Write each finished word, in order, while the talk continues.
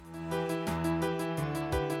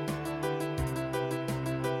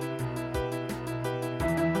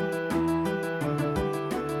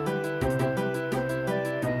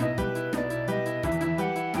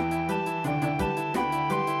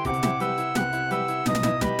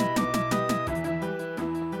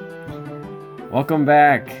Welcome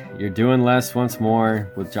back. You're doing less once more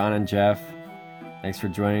with John and Jeff. Thanks for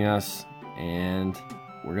joining us. And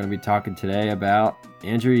we're going to be talking today about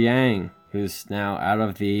Andrew Yang, who's now out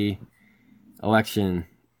of the election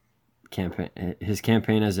campaign. His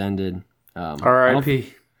campaign has ended.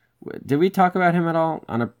 R.I.P. Did we talk about him at all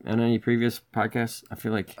on any previous podcasts? I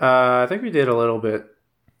feel like I think we did a little bit,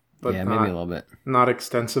 but maybe a little bit, not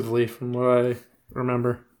extensively from what I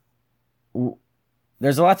remember.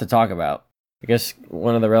 There's a lot to talk about. I guess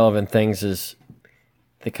one of the relevant things is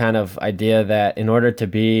the kind of idea that in order to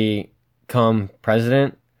become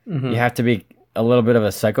president, you have to be a little bit of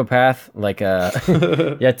a psychopath. Like you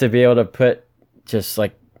have to be able to put just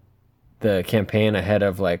like the campaign ahead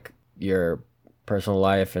of like your personal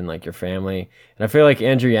life and like your family. And I feel like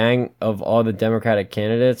Andrew Yang, of all the Democratic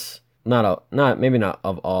candidates, maybe not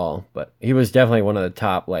of all, but he was definitely one of the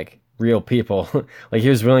top like real people. Like he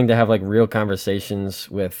was willing to have like real conversations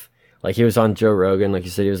with. Like he was on Joe Rogan, like you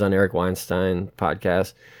said, he was on Eric Weinstein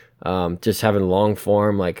podcast, just having long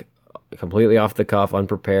form, like completely off the cuff,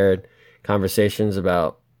 unprepared conversations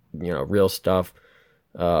about, real stuff.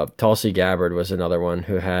 Tulsi Gabbard was another one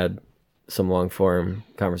who had some long form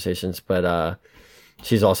conversations, but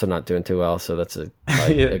she's also not doing too well. So that's a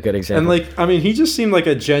good example. And he just seemed like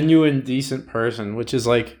a genuine, decent person, which is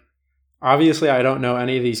like, obviously I don't know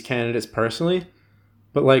any of these candidates personally.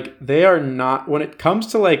 But, like, they are not, when it comes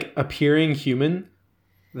to, like, appearing human,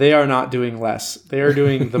 they are not doing less. They are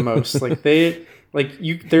doing the most. Like,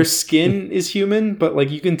 their skin is human, but,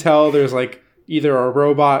 like, you can tell there's, like, either a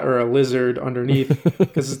robot or a lizard underneath.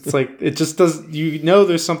 Because it's, like, it just does,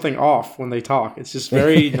 there's something off when they talk. It's just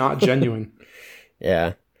very not genuine.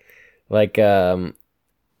 Yeah. Like,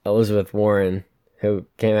 Elizabeth Warren, who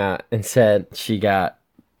came out and said she got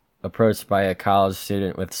approached by a college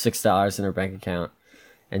student with $6 in her bank account.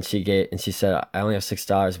 And she said, I only have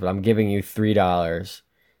 $6, but I'm giving you $3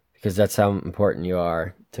 because that's how important you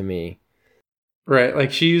are to me. Right.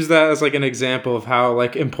 Like she used that as like an example of how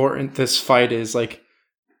like important this fight is. Like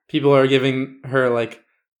people are giving her like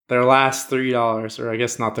their last $3, or I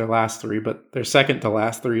guess not their last three, but their second to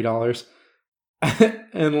last $3.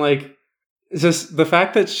 And like, it's just the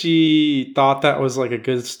fact that she thought that was like a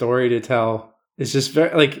good story to tell is just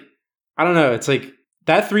very like, I don't know. It's like,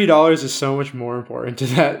 that $3 is so much more important to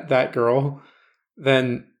that girl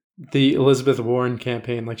than the Elizabeth Warren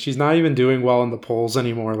campaign. Like she's not even doing well in the polls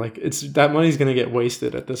anymore. Like that money's going to get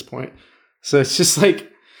wasted at this point. So it's just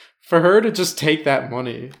like for her to just take that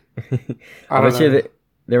money. I don't know.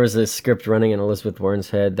 There was a script running in Elizabeth Warren's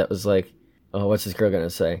head that was like, oh, what's this girl going to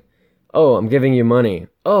say? Oh, I'm giving you money.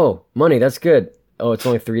 Oh, money. That's good. Oh, it's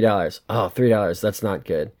only $3. Oh, $3. That's not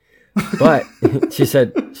good. But she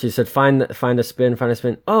said, find a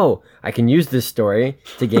spin. Oh, I can use this story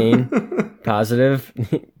to gain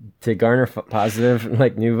to garner positive,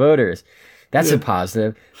 like new voters. That's a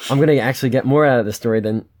positive. I'm going to actually get more out of the story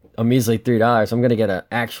than a measly $3. I'm going to get an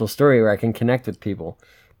actual story where I can connect with people.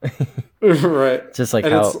 Right. Just like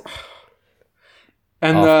off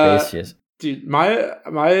base she is. Dude,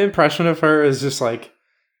 my impression of her is just like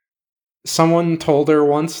someone told her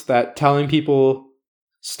once that telling people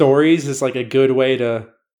stories is like a good way to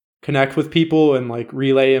connect with people and like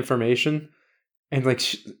relay information. And like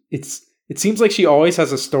it seems like she always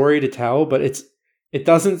has a story to tell, but it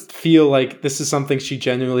doesn't feel like this is something she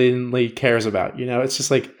genuinely cares about. It's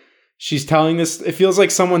just like she's telling this. It feels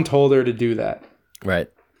like someone told her to do that. Right.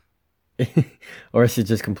 Or she's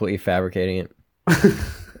just completely fabricating it.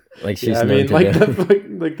 Like she's like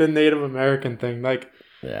the Native American thing. Like,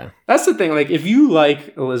 yeah, that's the thing. Like if you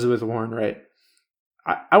like Elizabeth Warren, right?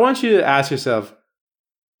 I want you to ask yourself,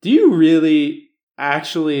 do you really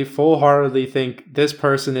actually full-heartedly think this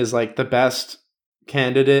person is like the best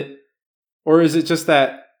candidate? Or is it just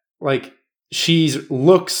that like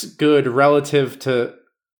looks good relative to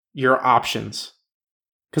your options?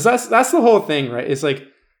 Because that's the whole thing, right? It's like,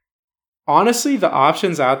 honestly, the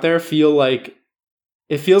options out there feels like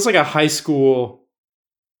a high school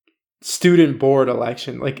student board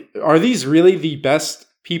election. Like, are these really the best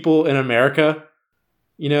people in America?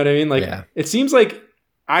 You know what I mean? Like, It seems like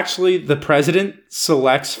actually the president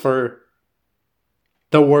selects for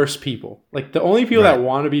the worst people. Like, the only people that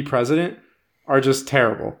want to be president are just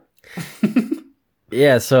terrible.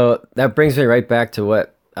 Yeah, so that brings me right back to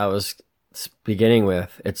what I was beginning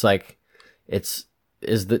with. It's like, exactly.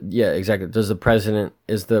 Is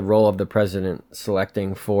the role of the president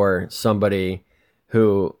selecting for somebody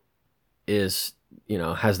who is,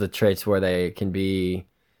 has the traits where they can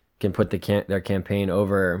put their campaign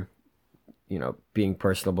over, being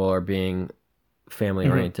personable or being family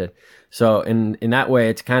oriented. So in that way,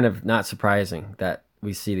 it's kind of not surprising that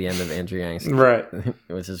we see the end of Andrew Yang's right,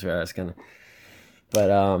 which is where I was gonna.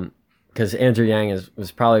 But because Andrew Yang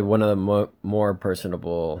was probably one of the more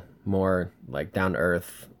personable, more like down to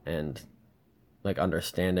earth and like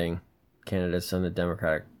understanding candidates on the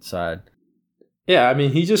Democratic side. Yeah, I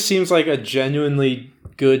mean, he just seems like a genuinely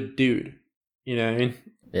good dude. You know what I mean?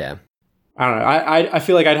 Yeah. I don't know. I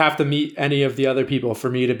feel like I'd have to meet any of the other people for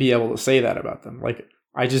me to be able to say that about them. Like,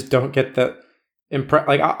 I just don't get that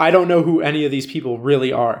like, I don't know who any of these people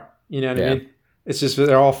really are. You know what I mean? It's just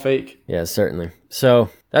they're all fake. Yeah, certainly. So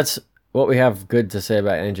that's what we have good to say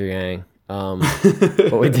about Andrew Yang.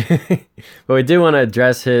 But we do want to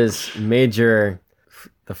address the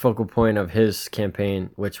focal point of his campaign,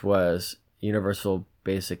 which was universal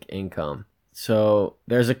basic income. So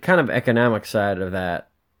there's a kind of economic side of that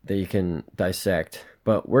you can dissect,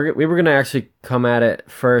 but we were going to actually come at it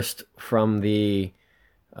first from the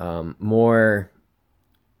more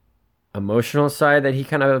emotional side that he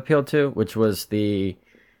kind of appealed to, which was the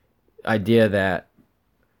idea that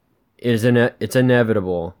it's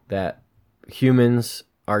inevitable that humans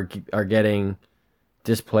are getting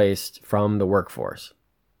displaced from the workforce,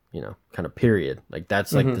 kind of period. Like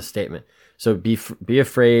that's like the statement. So be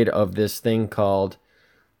afraid of this thing called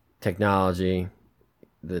technology.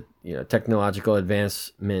 The technological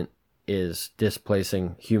advancement is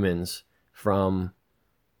displacing humans from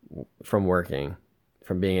working,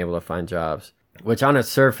 from being able to find jobs, which on its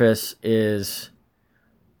surface is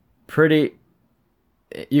pretty.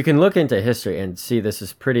 You can look into history and see this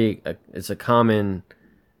is it's a common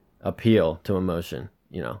appeal to emotion,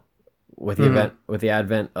 with the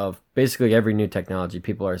advent of basically every new technology.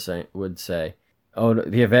 People would say, oh,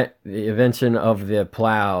 the invention of the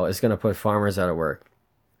plow is going to put farmers out of work.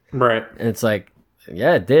 Right. And it's like,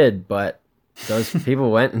 yeah, it did, but those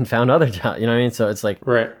people went and found other jobs, you know what I mean? So it's like,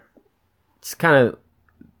 right. It's kind of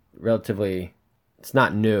relatively, it's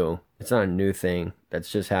not new. It's not a new thing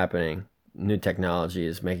that's just happening. New technology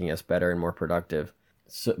is making us better and more productive.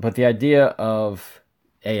 So, but the idea of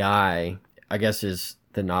AI, I guess, is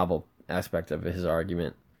the novel aspect of his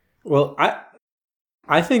argument. Well,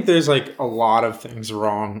 I think there's like a lot of things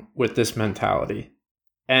wrong with this mentality.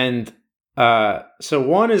 And so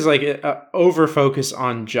one is like over focus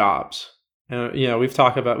on jobs. We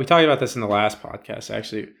talked about this in the last podcast,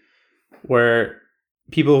 actually, where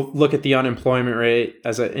people look at the unemployment rate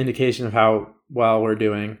as an indication of how well we're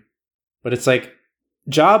doing. But it's like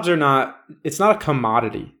jobs it's not a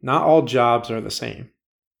commodity. Not all jobs are the same.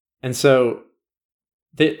 And so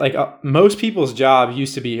most people's job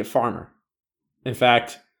used to be a farmer. In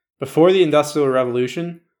fact, before the Industrial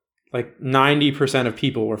Revolution, like 90% of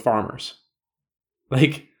people were farmers.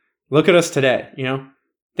 Like, look at us today,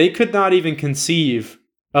 They could not even conceive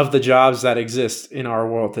of the jobs that exist in our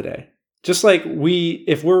world today. Just like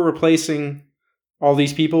if we're replacing all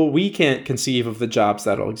these people, we can't conceive of the jobs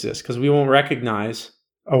that'll exist because we won't recognize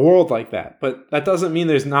a world like that. But that doesn't mean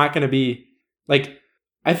there's not going to be, like,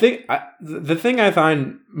 I think the thing I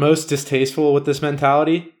find most distasteful with this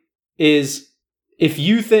mentality is if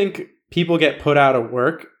you think people get put out of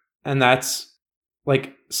work and that's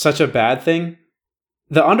like such a bad thing,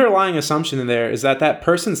 the underlying assumption in there is that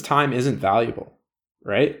person's time isn't valuable,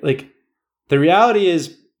 right? Like the reality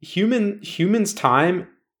is humans' time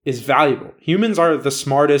is valuable. Humans are the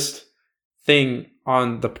smartest thing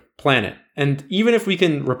on the planet. And even if we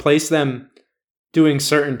can replace them doing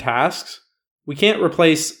certain tasks, we can't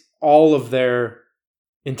replace all of their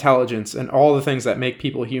intelligence and all the things that make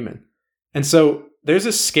people human. And so there's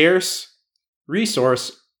a scarce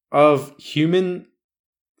resource of human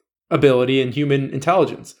ability and human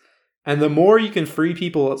intelligence. And the more you can free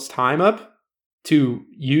people's time up to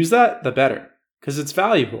use that, the better, because it's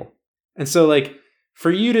valuable. And so like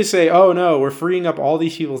for you to say, oh no, we're freeing up all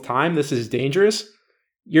these people's time, this is dangerous,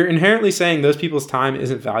 you're inherently saying those people's time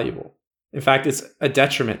isn't valuable. In fact, it's a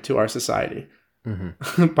detriment to our society.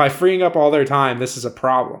 Mm-hmm. By freeing up all their time, this is a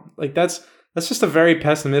problem. Like that's just a very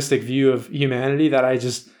pessimistic view of humanity that I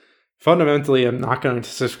just fundamentally am not going to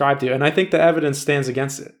subscribe to. And I think the evidence stands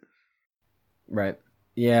against it. Right.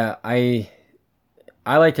 Yeah, I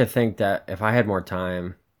like to think that if I had more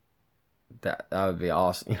time, that would be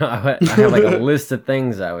awesome. I have like a list of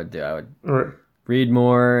things I would do. I would read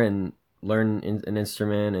more and learn an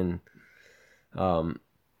instrument, and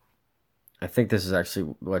I think this is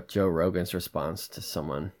actually what Joe Rogan's response to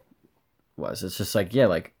someone was. It's just like, yeah,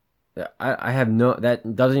 like I have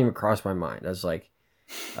that doesn't even cross my mind. That's like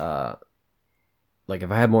if I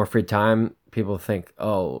had more free time, people think,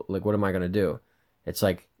 oh, like, what am I going to do? It's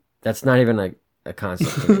like, that's not even a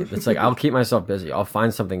concept for me. It's like, I'll keep myself busy. I'll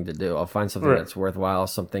find something to do. I'll find something that's worthwhile,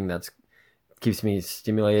 something that's keeps me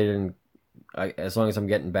stimulated as long as I'm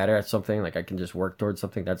getting better at something, like I can just work towards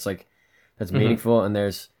something that's meaningful, and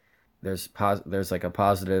there's like a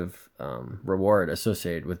positive reward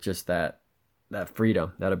associated with just that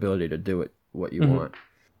freedom, that ability to do what you want.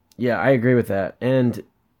 Yeah, I agree with that. And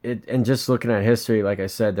just looking at history, like I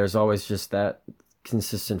said, there's always just that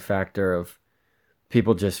consistent factor of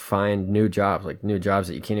people just find new jobs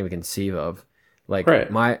that you can't even conceive of. Like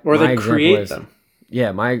my example is, them.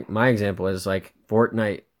 Yeah, my example is like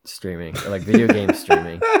Fortnite streaming or like video game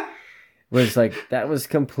streaming. Was like that was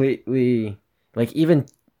completely like even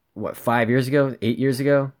 5 years ago, 8 years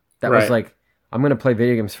ago, that was like I'm gonna play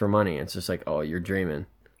video games for money. It's just like, oh, you're dreaming.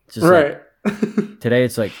 It's just like, today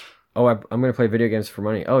it's like, oh, I'm gonna play video games for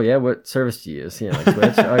money. Oh yeah, what service do you use? Like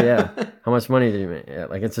Twitch. Oh yeah, how much money do you make? Yeah,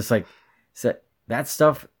 like it's just like that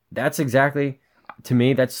stuff. That's exactly, to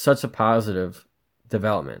me, that's such a positive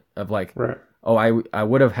development of like, oh, I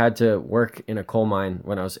would have had to work in a coal mine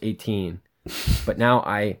when I was 18, but now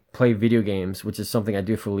I play video games, which is something I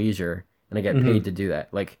do for leisure, and I get paid to do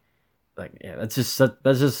that. Like yeah,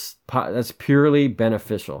 that's purely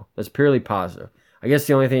beneficial. That's purely positive. I guess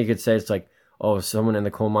the only thing you could say is like, oh, someone in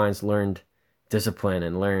the coal mines learned discipline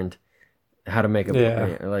and learned how to make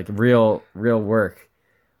like real work,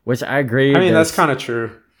 which I agree. I mean, that's kind of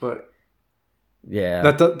true, but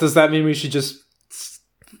yeah, does that mean we should just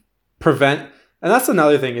prevent? And that's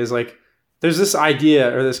another thing is like, there's this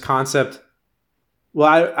idea or this concept.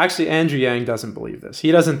 Well, actually, Andrew Yang doesn't believe this.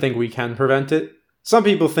 He doesn't think we can prevent it. Some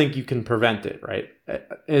people think you can prevent it, right?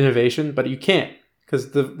 Innovation, but you can't,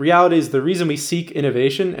 because the reality is the reason we seek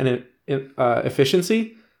innovation and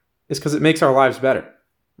efficiency is because it makes our lives better.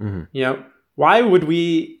 Why would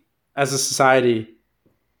we as a society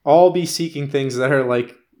all be seeking things that are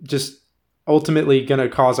like just ultimately going to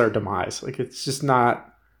cause our demise? Like, it's just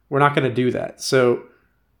not, we're not going to do that. So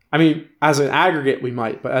I mean, as an aggregate we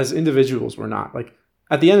might, but as individuals we're not. Like,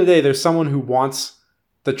 at the end of the day, there's someone who wants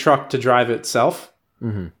the truck to drive itself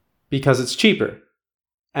because it's cheaper,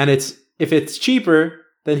 and if it's cheaper,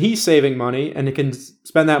 then he's saving money and he can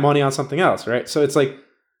spend that money on something else, right? So it's like,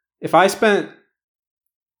 if I spent,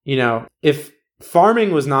 if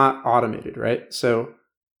farming was not automated, right? So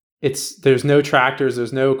there's no tractors,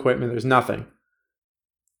 there's no equipment, there's nothing.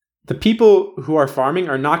 The people who are farming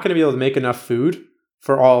are not going to be able to make enough food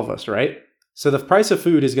for all of us, right? So the price of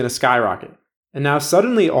food is going to skyrocket. And now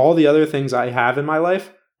suddenly all the other things I have in my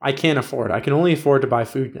life, I can't afford. I can only afford to buy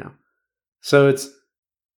food now. So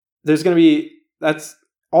there's going to be, that's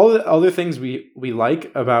all the other things we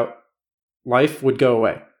like about life would go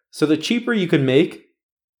away. So the cheaper you can make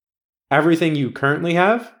everything you currently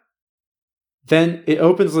have, then it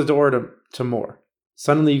opens the door to more.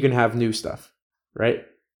 Suddenly you can have new stuff, right?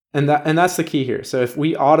 And that's the key here. So if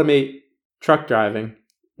we automate truck driving,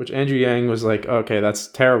 which Andrew Yang was like, okay, that's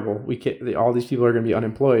terrible. We can't, all these people are going to be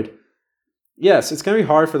unemployed. Yes, it's going to be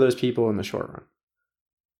hard for those people in the short run.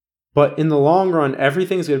 But in the long run,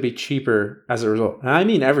 everything's going to be cheaper as a result. And I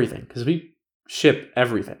mean everything, because we ship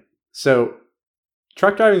everything. So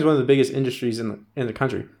truck driving is one of the biggest industries in the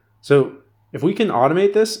country. So if we can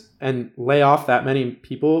automate this and lay off that many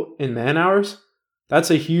people in man hours, that's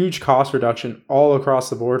a huge cost reduction all across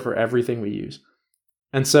the board for everything we use.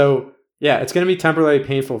 And so, yeah, it's going to be temporarily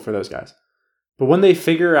painful for those guys. But when they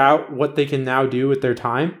figure out what they can now do with their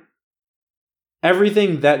time,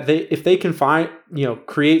 everything that if they can find,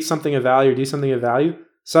 create something of value or do something of value,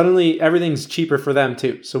 suddenly everything's cheaper for them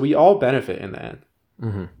too. So we all benefit in the end.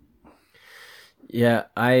 Mm-hmm. Yeah,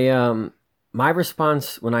 my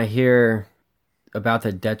response when I hear about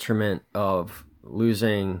the detriment of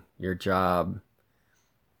losing your job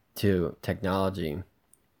to technology,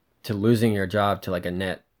 to losing your job to like a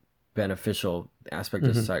net beneficial aspect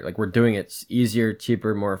of society, like we're doing it easier,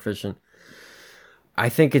 cheaper, more efficient. I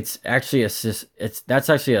think it's actually that's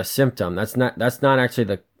actually a symptom. That's not actually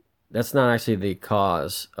the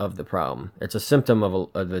cause of the problem. It's a symptom of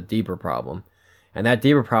a deeper problem, and that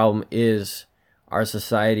deeper problem is our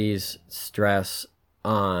society's stress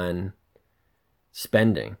on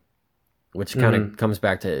spending, which kind of comes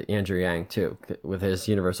back to Andrew Yang too, with his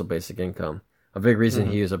universal basic income. A big reason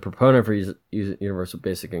he is a proponent for universal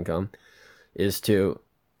basic income is to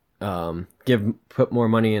put more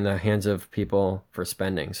money in the hands of people for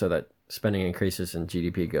spending, so that spending increases and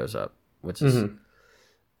GDP goes up, which is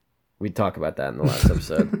we talked about that in the last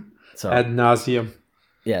episode. So ad nauseum.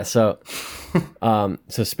 Yeah, so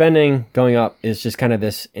spending going up is just kind of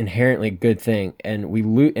this inherently good thing, and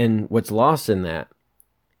and what's lost in that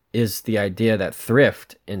is the idea that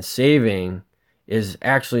thrift and saving is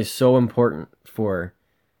actually so important for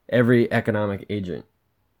every economic agent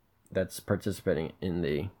that's participating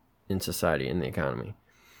in society, in the economy.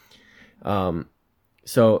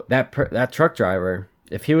 So that truck driver,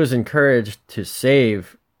 if he was encouraged to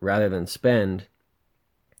save rather than spend,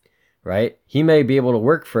 right, he may be able to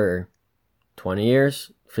work for 20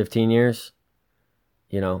 years, 15 years,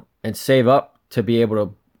 and save up to be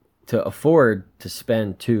able to afford to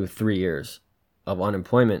spend 2-3 years of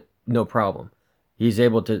unemployment, no problem. He's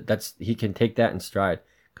able to, he can take that in stride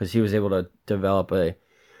because he was able to develop a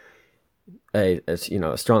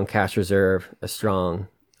strong cash reserve, a strong,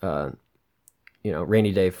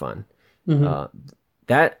 rainy day fund. Mm-hmm.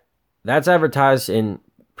 That's advertised in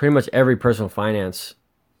pretty much every personal finance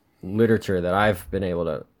literature that I've been able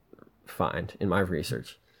to find in my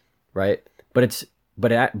research, right? But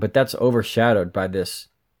that's overshadowed by this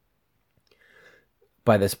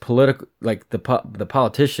political, like the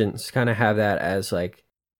politicians kind of have that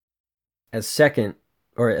as second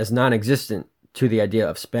or as non-existent to the idea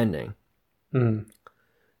of spending. Mm.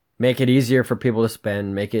 Make it easier for people to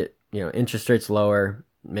spend, make it, interest rates lower,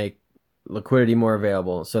 make liquidity more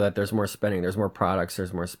available so that there's more spending, there's more products,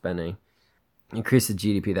 there's more spending, increase the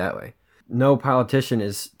GDP that way. No politician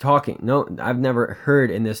is talking. No, I've never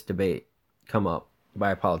heard in this debate come up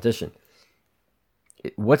by a politician.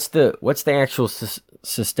 What's the actual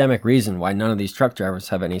systemic reason why none of these truck drivers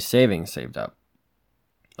have any savings saved up?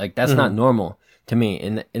 Like, that's not normal to me.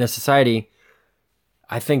 In a society,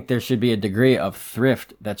 I think there should be a degree of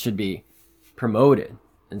thrift that should be promoted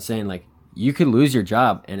and saying, like, you could lose your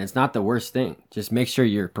job and it's not the worst thing. Just make sure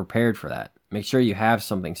you're prepared for that. Make sure you have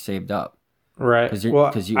something saved up. Right.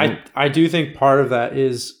 I do think part of that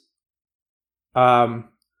is, and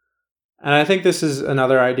I think this is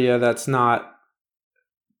another idea that's not,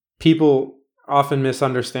 people often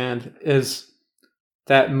misunderstand, is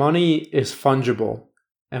that money is fungible.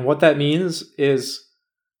 And what that means is,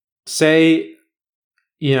 say,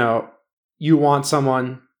 you want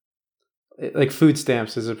someone, like food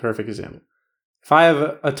stamps is a perfect example. If I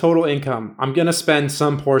have a total income, I'm going to spend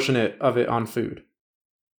some portion of it on food.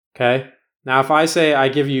 Okay? Now, if I say I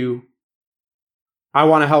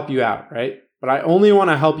want to help you out, right? But I only want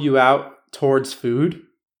to help you out towards food.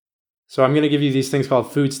 So I'm going to give you these things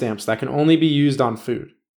called food stamps that can only be used on food.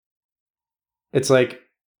 It's like,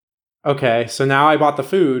 okay, so now I bought the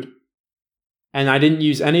food and I didn't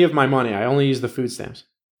use any of my money. I only used the food stamps.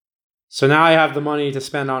 So now I have the money to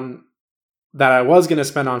spend on, that I was going to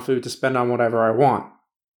spend on food, to spend on whatever I want.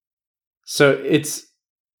 So it's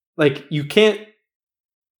like, you can't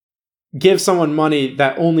give someone money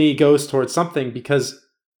that only goes towards something, because,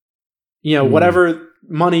 whatever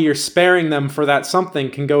money you're sparing them for that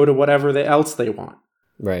something can go to whatever else they want.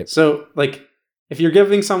 Right. So, like, if you're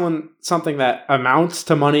giving someone something that amounts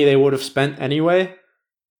to money they would have spent anyway,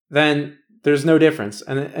 then there's no difference.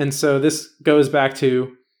 And so this goes back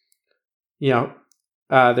to,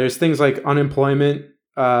 there's things like unemployment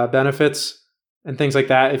benefits and things like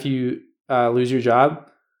that if you lose your job.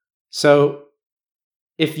 So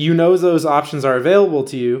if those options are available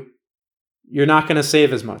to you, you're not going to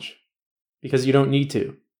save as much because you don't need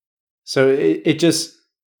to. So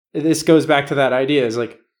this goes back to that idea, is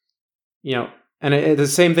like, and the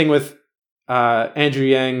same thing with Andrew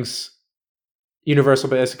Yang's universal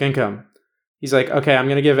basic income. He's like, okay, I'm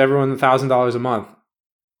going to give everyone $1,000 a month.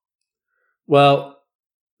 Well,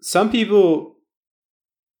 some people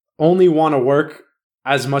only want to work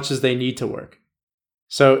as much as they need to work.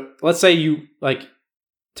 So let's say you, like,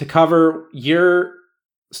 to cover your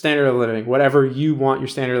standard of living, whatever you want your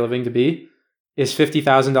standard of living to be, is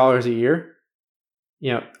 $50,000 a year.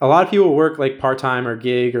 A lot of people work like part-time or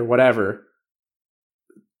gig or whatever,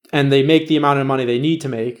 and they make the amount of money they need to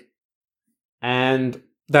make, and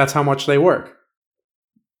that's how much they work.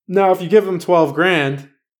 Now, if you give them 12 grand,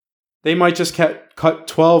 they might just cut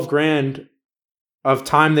 12 grand of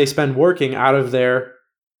time they spend working out of their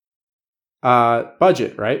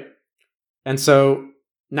budget, right? And so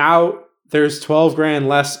now there's 12 grand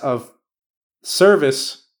less of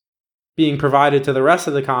service being provided to the rest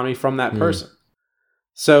of the economy from that person.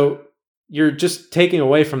 So you're just taking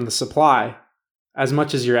away from the supply as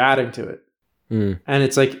much as you're adding to it. And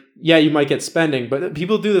it's like, yeah, you might get spending, but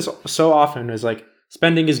people do this so often, is like,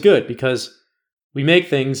 spending is good because we make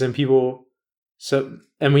things and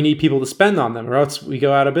we need people to spend on them, or else we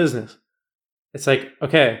go out of business. It's like,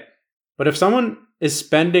 okay, but if someone is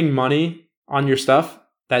spending money on your stuff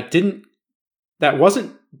that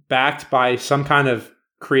wasn't backed by some kind of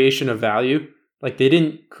creation of value, like they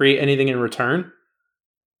didn't create anything in return,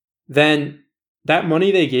 then that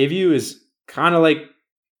money they gave you is kind of like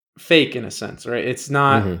fake in a sense, right? It's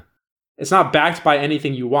not backed by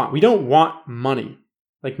anything you want. We don't want money.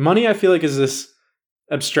 Like, money, I feel like, is this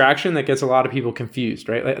abstraction that gets a lot of people confused,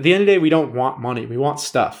 right? Like, at the end of the day, we don't want money. We want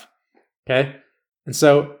stuff. Okay. And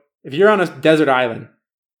so if you're on a desert island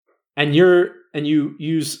and you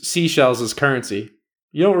use seashells as currency,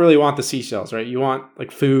 you don't really want the seashells, right? You want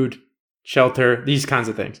like food, shelter, these kinds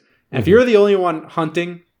of things. And if you're the only one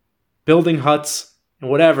hunting, building huts and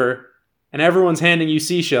whatever, and everyone's handing you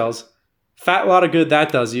seashells, fat lot of good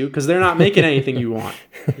that does you, because they're not making anything you want.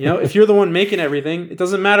 If you're the one making everything, it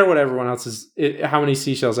doesn't matter what everyone else is, how many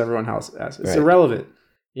seashells everyone else has. It's irrelevant.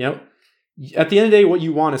 At the end of the day, what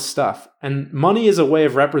you want is stuff. And money is a way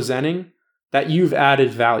of representing that you've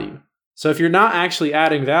added value. So if you're not actually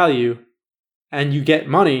adding value and you get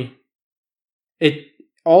money,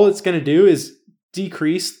 all it's going to do is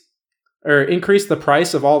decrease or increase the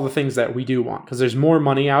price of all the things that we do want, because there's more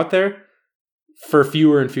money out there for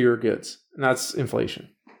fewer and fewer goods. And that's inflation.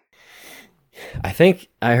 I think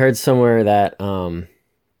I heard somewhere that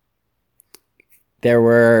there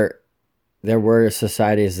were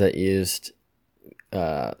societies that used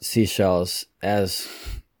seashells as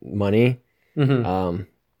money,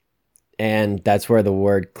 and that's where the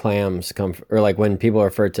word clams come from. Or like when people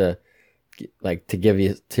refer to like to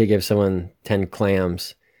give someone 10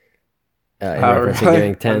 clams, in reference to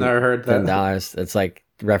giving $10, it's like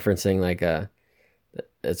referencing like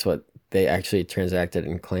it's what they actually transacted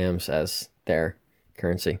in clams as their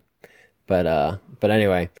currency. But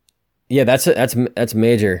anyway, yeah, that's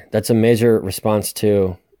major. That's a major response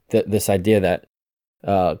to this idea that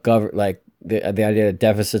the idea that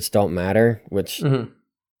deficits don't matter, which no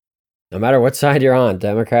matter what side you're on,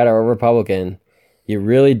 Democrat or Republican, you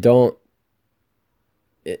really don't,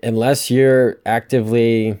 unless you're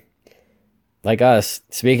actively, like us,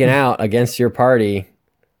 speaking out against your party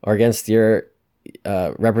or against your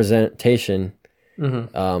representation.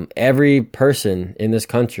 Every person in this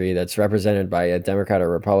country that's represented by a Democrat or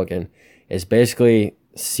Republican is basically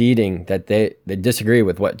ceding that they disagree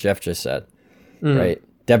with what Jeff just said, right?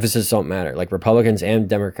 Deficits don't matter. Like Republicans and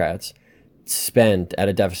Democrats spend at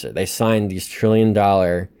a deficit. They sign these $1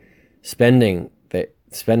 trillion spending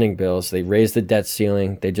bills. They raise the debt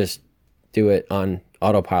ceiling. They just do it on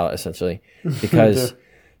autopilot, essentially, because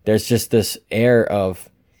there's just this air of,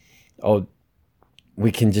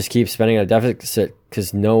 we can just keep spending at a deficit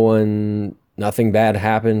because nothing bad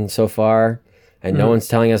happened so far, and no one's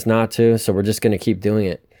telling us not to, so we're just going to keep doing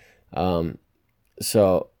it.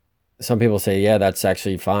 So some people say, yeah, that's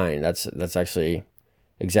actually fine. That's actually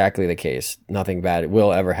exactly the case. Nothing bad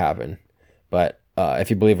will ever happen. But if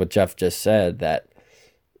you believe what Jeff just said, that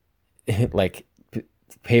like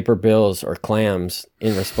paper bills or clams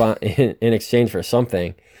in exchange for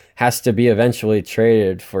something has to be eventually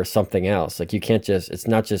traded for something else. Like you can't just, it's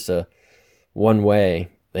not just a one way.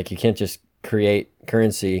 Like you can't just create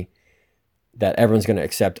currency that everyone's going to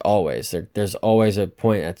accept always. There's always a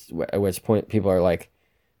point at which point people are like,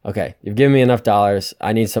 okay, you've given me enough dollars.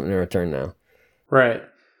 I need something in return now. Right.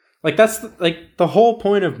 Like that's the whole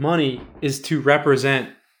point of money is to represent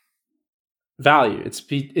value.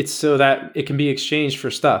 It's so that it can be exchanged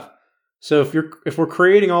for stuff. So if we're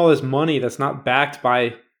creating all this money that's not backed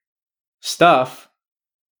by stuff,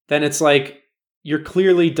 then it's like you're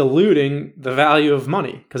clearly diluting the value of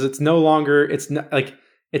money, because it's not like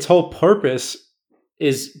its whole purpose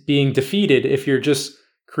is being defeated if you're just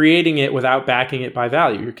creating it without backing it by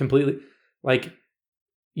value. You're completely like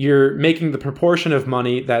you're making the proportion of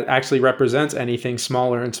money that actually represents anything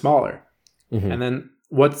smaller and smaller. And then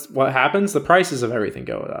what happens? The prices of everything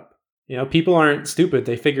go up. People aren't stupid.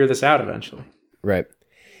 They figure this out eventually. Right.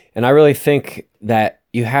 And I really think that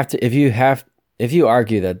you have to, if you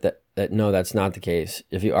argue that no, that's not the case.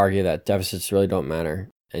 If you argue that deficits really don't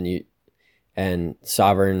matter, and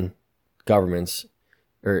sovereign governments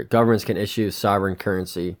or governments can issue sovereign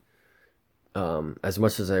currency as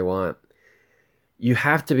much as they want, you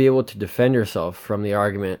have to be able to defend yourself from the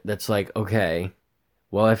argument that's like, okay,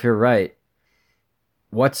 well, if you're right,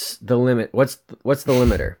 what's the limit? What's the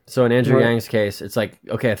limiter? So in Andrew Yang's case, it's like,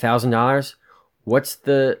 okay, $1,000. What's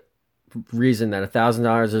the reason that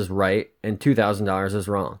 $1,000 is right and $2,000 is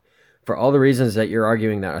wrong? For all the reasons that you're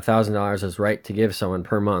arguing that $1,000 is right to give someone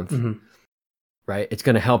per month, right? It's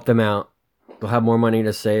going to help them out. They'll have more money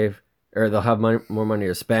to save, or they'll have more money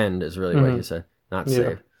to spend, is really what you said, not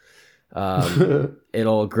save.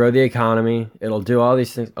 It'll grow the economy. It'll do all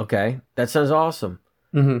these things. Okay, that sounds awesome.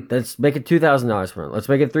 Let's make it $2,000 per month. Let's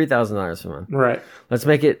make it $3,000 per month. Right. Let's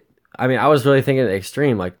make it. I mean, I was really thinking at the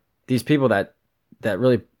extreme, like these people that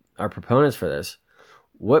really are proponents for this.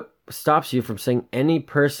 What stops you from saying any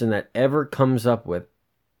person that ever comes up with,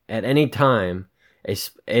 at any time,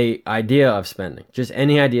 a idea of spending, just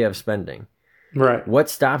any idea of spending, Right. What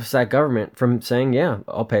stops that government from saying, yeah,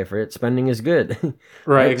 I'll pay for it. Spending is good.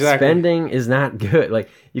 Right, like, exactly. Spending is not good. Like,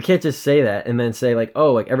 you can't just say that and then say, like,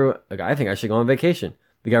 oh, like everyone, like, I think I should go on vacation.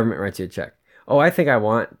 The government writes you a check. Oh, I think I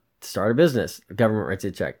want to start a business. The government writes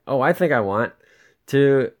you a check. Oh, I think I want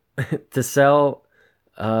to sell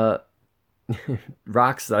rocks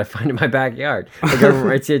that I find in my backyard. The government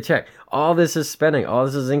writes you a check. All this is spending. All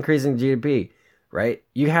this is increasing GDP. Right?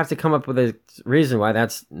 You have to come up with a reason why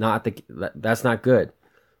that's not good.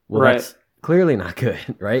 Well, right. That's clearly not good,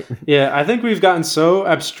 right? Yeah, I think we've gotten so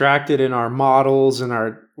abstracted in our models and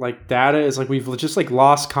our like data is like we've just like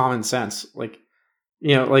lost common sense. Like,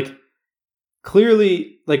 you know, like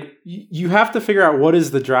clearly like you have to figure out what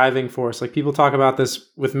is the driving force. Like people talk about this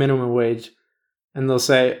with minimum wage and they'll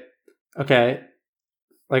say, okay,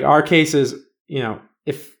 like our case is, you know,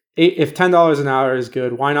 if $10 an hour is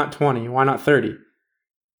good, why not 20? Why not 30?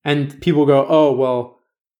 And people go, oh, well,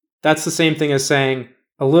 that's the same thing as saying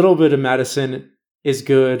a little bit of medicine is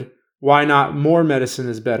good. Why not more medicine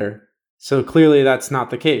is better? So clearly that's not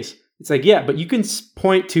the case. It's like, yeah, but you can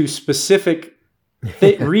point to specific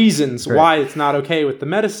reasons right. why it's not okay with the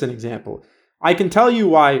medicine example. I can tell you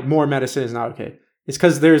why more medicine is not okay. It's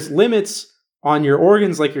because there's limits on your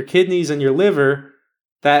organs like your kidneys and your liver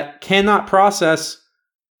that cannot process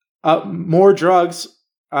more drugs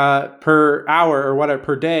per hour or whatever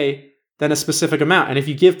per day than a specific amount. And if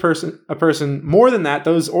you give a person more than that,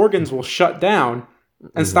 those organs will shut down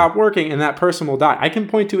and stop working and that person will die. I can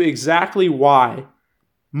point to exactly why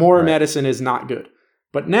more right. medicine is not good.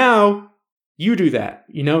 But now you do that.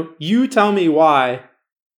 You know, you tell me why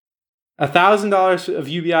 $1,000 of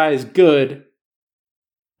UBI is good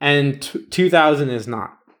and 2,000 is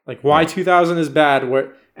not. Like why 2,000 is bad.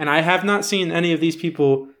 And I have not seen any of these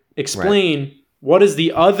people explain right. what is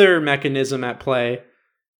the other mechanism at play.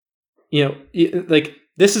 You know, like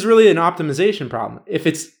this is really an optimization problem. If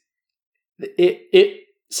it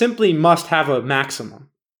simply must have a maximum,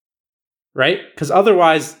 right? Because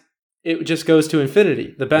otherwise it just goes to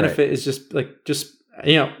infinity. The benefit right. is just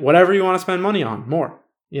you know, whatever you want to spend money on, more.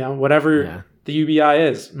 You know, whatever the UBI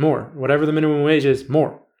is, more. Whatever the minimum wage is,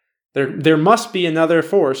 more. There must be another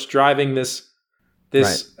force driving this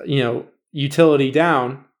right. you know, utility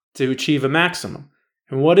down to achieve a maximum.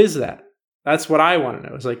 And what is that? That's what I want to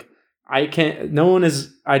know. It's like, no one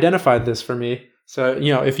has identified this for me. So,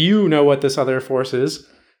 you know, if you know what this other force is,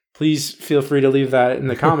 please feel free to leave that in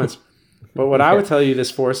the comments. But what I would tell you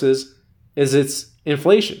this force is it's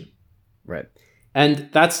inflation. Right. And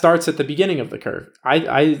that starts at the beginning of the curve.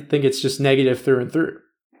 I think it's just negative through and through.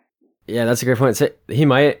 Yeah, that's a great point. So he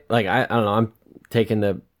might, like, I don't know, I'm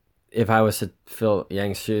taking if I was to fill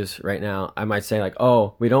Yang's shoes right now, I might say like,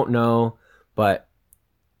 oh, we don't know, but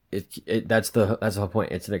that's the whole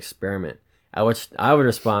point. It's an experiment. I would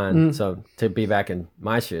respond. So to be back in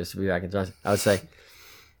my shoes, to be back in Johnson, I'd say,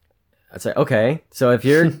 okay, so if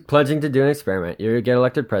you're pledging to do an experiment, you get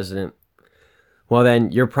elected president, well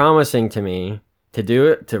then you're promising to me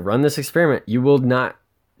to run this experiment, you will not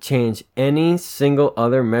change any single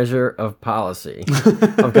other measure of policy,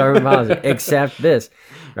 of government policy, except this,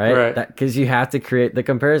 right? Because you have to create the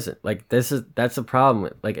comparison. Like that's a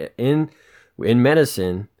problem. Like in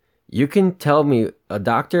medicine, you can tell me, a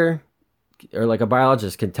doctor or like a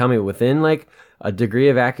biologist can tell me within like a degree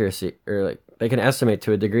of accuracy, or like they can estimate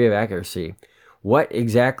to a degree of accuracy what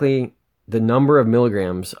exactly the number of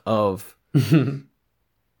milligrams of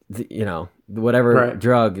you know, whatever right.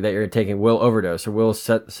 drug that you're taking will overdose or will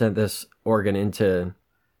send this organ into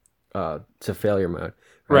to failure mode.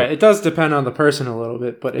 Right. It does depend on the person a little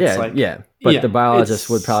bit, but it's But the biologist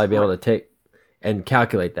would probably be able to take and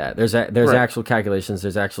calculate that. There's right. actual calculations,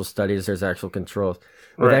 there's actual studies, there's actual controls.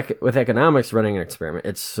 With economics, running an experiment,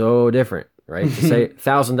 it's so different, right? To say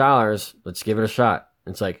 $1,000, let's give it a shot.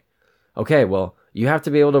 It's like, okay, well, you have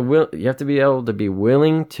to be able to be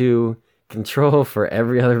willing to control for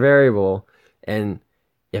every other variable, and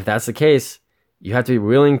if that's the case, you have to be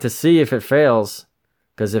willing to see if it fails,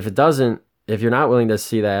 because if you're not willing to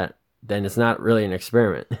see that, then it's not really an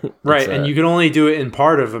experiment. Right. And you can only do it in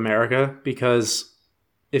part of America, because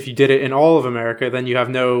if you did it in all of America, then you have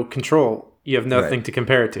no control. You have nothing right. to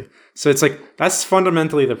compare it to. So it's like, that's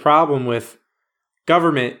fundamentally the problem with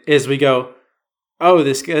government, is we go, oh,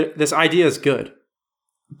 this idea is good,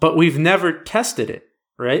 but we've never tested it,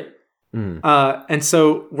 right? And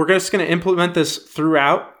so we're just going to implement this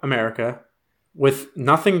throughout America with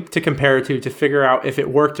nothing to compare it to figure out if it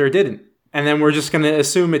worked or didn't. And then we're just going to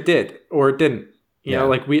assume it did or it didn't. You know,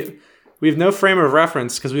 like we have no frame of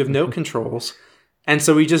reference because we have no controls. And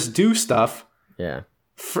so we just do stuff. Yeah.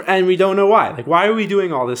 And we don't know why. Like, why are we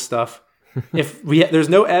doing all this stuff if there's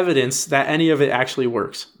no evidence that any of it actually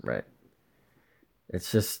works. Right.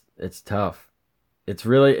 It's tough. We just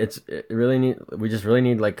really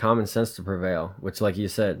need like common sense to prevail, which, like you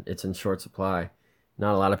said, it's in short supply.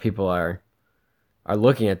 Not a lot of people are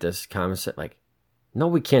looking at this common sense like, no,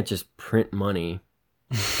 we can't just print money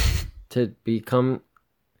to become.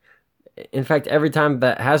 In fact, every time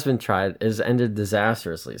that has been tried is ended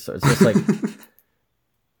disastrously. So it's just like,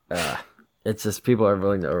 it's just people are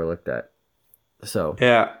willing to overlook that. So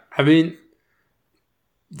yeah, I mean,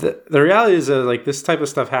 the reality is that like this type of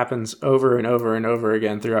stuff happens over and over and over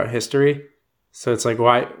again throughout history. So it's like,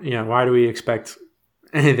 why do we expect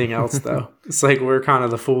anything else though? It's like we're kind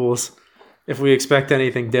of the fools if we expect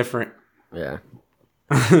anything different. Yeah.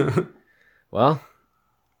 Well,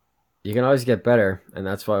 you can always get better, and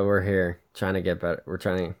that's why we're here trying to get better. We're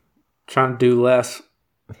trying to do less.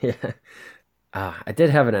 Yeah. I did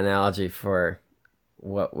have an analogy for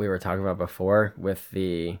what we were talking about before with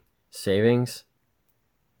the savings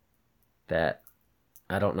that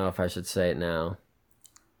I don't know if I should say it now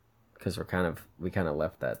because we kind of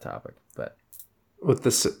left that topic. But with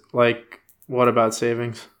this, like, what about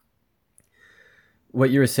savings? What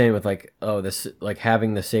you were saying with like, this like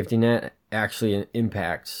having the safety net actually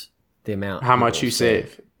impacts the amount how much you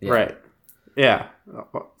save. Yeah. Right. Yeah.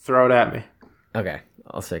 Throw it at me. Okay,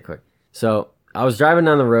 I'll say it quick. So I was driving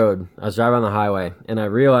down the road. I was driving on the highway, and I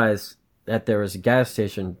realized that there was a gas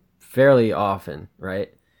station fairly often,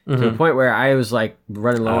 right? Mm-hmm. To the point where I was like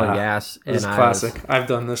running low on gas. This is classic. I've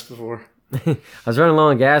done this before. I was running low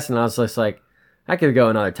on gas, and I was just like, I could go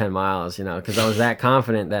another 10 miles, because I was that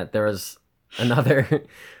confident that there was another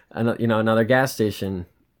gas station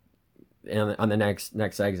on the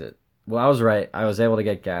next exit. Well, I was right. I was able to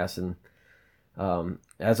get gas, and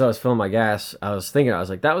as I was filling my gas, I was thinking, I was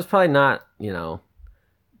like, that was probably not, I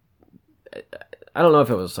don't know if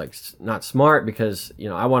it was like not smart because,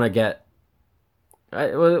 I want to get,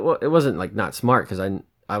 it wasn't like not smart because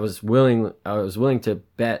I was willing to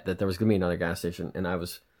bet that there was going to be another gas station, and I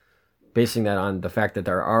was basing that on the fact that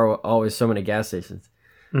there are always so many gas stations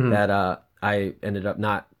that I ended up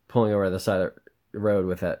not pulling over the side of the road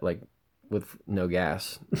with no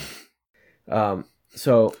gas.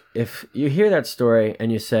 So if you hear that story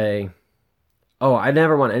and you say, oh, I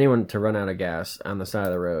never want anyone to run out of gas on the side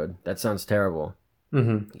of the road, that sounds terrible.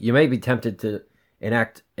 Mm-hmm. You may be tempted to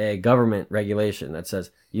enact a government regulation that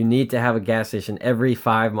says you need to have a gas station every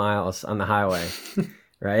 5 miles on the highway,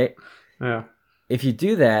 right? Yeah. If you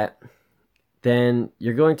do that, then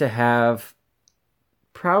you're going to have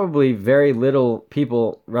probably very little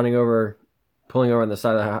people pulling over on the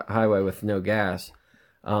side of the highway with no gas.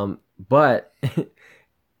 But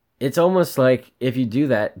it's almost like if you do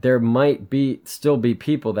that, there might still be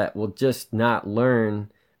people that will just not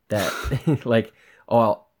learn that, like,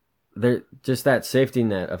 they're just that safety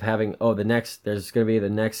net of having, there's going to be the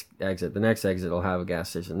next exit will have a gas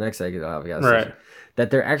station, the next exit will have a gas station. That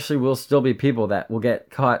there actually will still be people that will get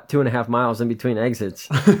caught 2.5 miles in between exits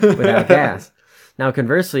without gas. Now,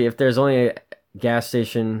 conversely, if there's only a gas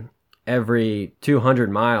station every 200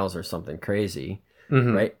 miles or something crazy,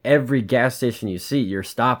 right? Every gas station you see, you're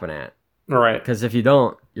stopping at, right? Because if you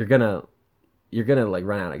don't, you're gonna like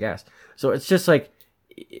run out of gas. So it's just like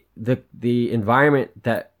the environment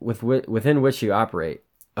that within which you operate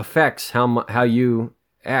affects how you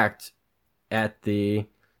act at the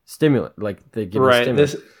stimulant, like the given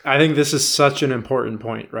stimulus. I think this is such an important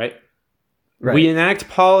point, right? We enact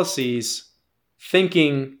policies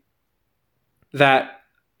thinking that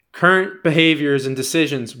current behaviors and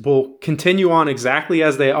decisions will continue on exactly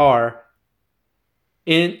as they are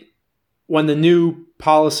when the new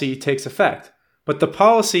policy takes effect. But the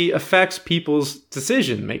policy affects people's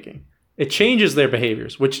decision making. It changes their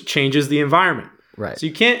behaviors, which changes the environment. Right. So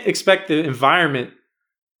you can't expect the environment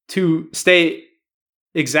to stay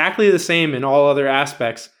exactly the same in all other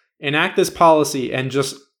aspects, enact this policy, and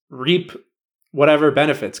just reap whatever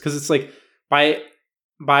benefits. Because it's like by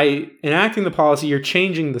enacting the policy, you're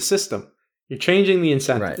changing the system. You're changing the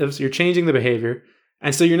incentives. You're changing the behavior.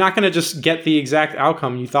 And so you're not going to just get the exact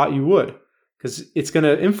outcome you thought you would, because it's going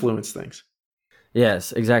to influence things.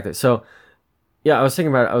 Yes, exactly. So, yeah, I was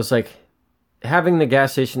thinking about it. I was like, having the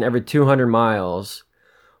gas station every 200 miles,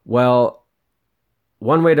 well,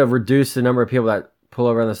 one way to reduce the number of people that pull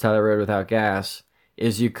over on the side of the road without gas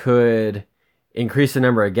is you could increase the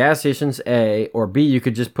number of gas stations, A, or B, you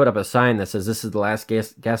could just put up a sign that says this is the last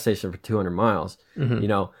gas station for 200 miles. Mm-hmm.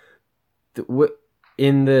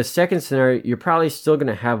 In the second scenario, you're probably still going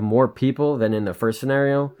to have more people than in the first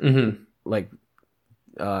scenario. Mm-hmm.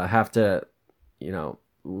 Have to,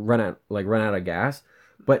 run out of gas.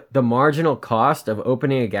 But the marginal cost of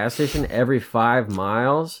opening a gas station every 5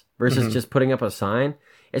 miles versus just putting up a sign,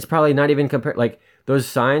 it's probably not even compared. Like those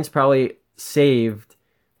signs probably saved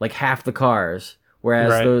like half the cars,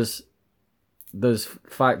 whereas those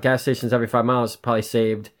gas stations every 5 miles probably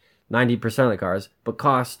saved 90% of the cars, but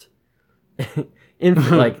cost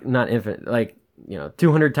not infinite, like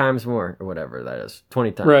 200 times more or whatever that is,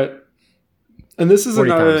 20 times. Right. And this is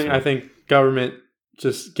another thing I think government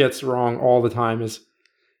just gets wrong all the time is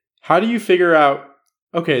how do you figure out,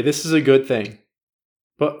 okay, this is a good thing,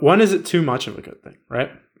 but when is it too much of a good thing,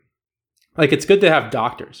 right? Like it's good to have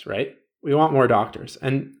doctors, right? We want more doctors.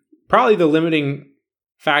 And probably the limiting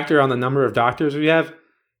factor on the number of doctors we have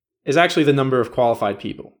is actually the number of qualified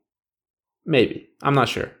people. Maybe. I'm not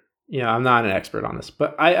sure. I'm not an expert on this,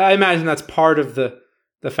 but I imagine that's part of the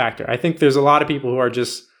factor. I think there's a lot of people who are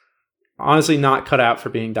just honestly not cut out for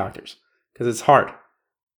being doctors because it's hard.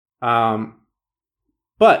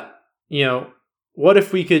 But, what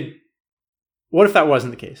if that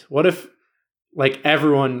wasn't the case? What if like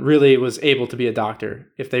everyone really was able to be a doctor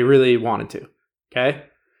if they really wanted to? Okay.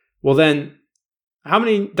 Well then, how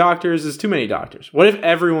many doctors is too many doctors? What if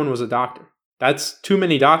everyone was a doctor? That's too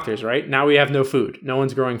many doctors, right? Now we have no food. No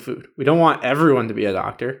one's growing food. We don't want everyone to be a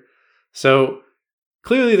doctor. So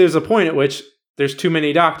clearly there's a point at which there's too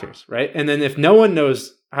many doctors, right? And then if no one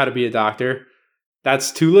knows how to be a doctor,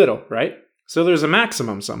 that's too little, right? So there's a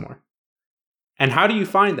maximum somewhere. And how do you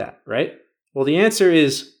find that, right? Well, the answer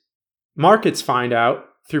is markets find out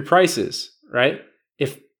through prices, right?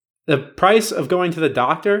 If the price of going to the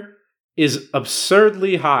doctor is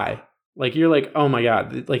absurdly high, like you're like, oh my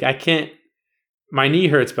God, like I can't, my knee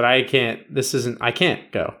hurts, but I can't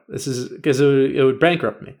go. This is because it would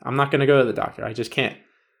bankrupt me. I'm not going to go to the doctor. I just can't.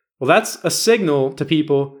 Well, that's a signal to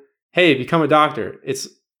people, hey, become a doctor. It's,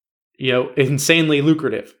 insanely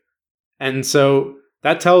lucrative. And so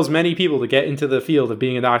that tells many people to get into the field of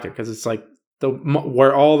being a doctor because it's like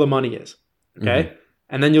where all the money is. Okay. Mm-hmm.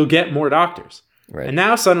 And then you'll get more doctors. Right. And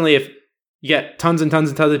now suddenly if you get tons and tons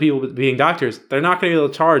and tons of people being doctors, they're not going to be able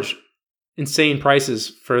to charge insane prices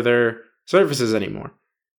for their services anymore.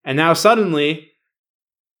 And now suddenly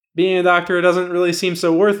being a doctor doesn't really seem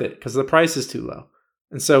so worth it because the price is too low.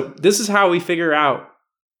 And so this is how we figure out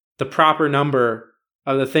the proper number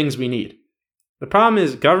of the things we need. The problem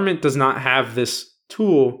is government does not have this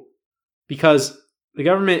tool because the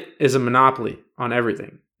government is a monopoly on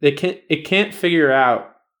everything. It can't figure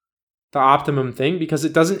out the optimum thing because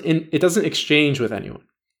it doesn't exchange with anyone.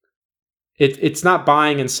 It's not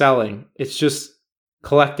buying and selling. It's just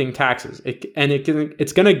collecting taxes.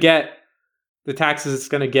 It's going to get the taxes it's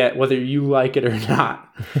going to get whether you like it or not,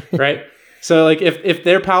 right? So like if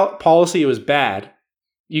their policy was bad,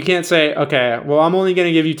 you can't say, okay, well, I'm only going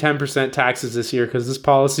to give you 10% taxes this year because this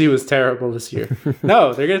policy was terrible this year.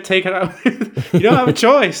 No, they're going to take it out. You don't have a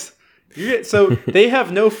choice. So they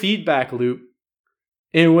have no feedback loop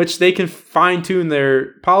in which they can fine tune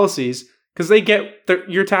their policies because they get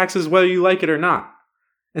your taxes whether you like it or not.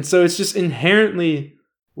 And so it's just inherently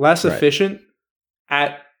less efficient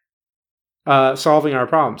at solving our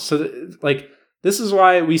problems. So this is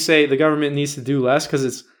why we say the government needs to do less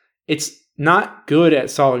because it's not good at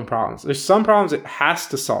solving problems. There's some problems it has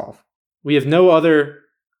to solve. We have no other,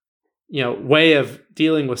 way of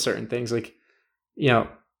dealing with certain things. Like,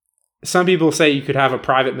 some people say you could have a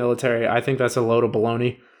private military. I think that's a load of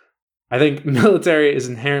baloney. I think military is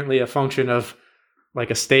inherently a function of like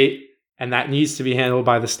a state, and that needs to be handled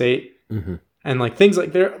by the state. Mm-hmm. And like things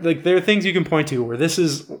like there are things you can point to where this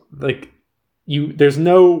is like there's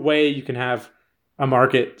no way you can have a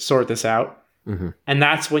market sort this out. Mm-hmm. And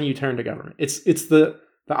that's when you turn to government. It's the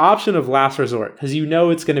option of last resort because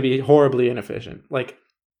it's going to be horribly inefficient. Like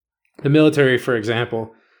the military, for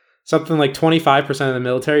example, something like 25% of the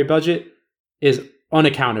military budget is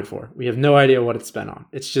unaccounted for. We have no idea what it's spent on.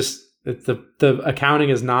 It's just the accounting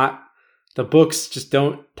is not, the books just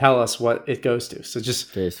don't tell us what it goes to. So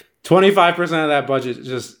just 25% of that budget,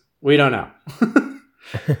 just we don't know.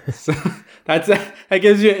 So that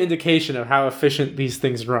gives you an indication of how efficient these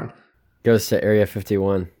things run. Goes to Area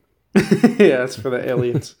 51. Yeah, that's for the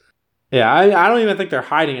aliens. Yeah, I don't even think they're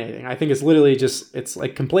hiding anything. I think it's literally just, it's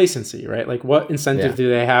like complacency, right? Like what incentive do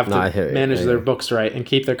they have to manage their books right and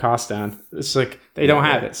keep their costs down? It's like they don't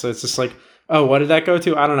have it. So it's just like, oh, what did that go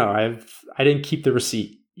to? I don't know. I didn't keep the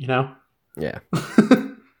receipt, Yeah.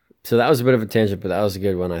 So that was a bit of a tangent, but that was a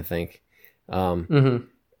good one, I think. The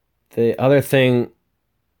other thing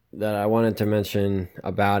that I wanted to mention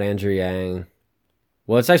about Andrew Yang,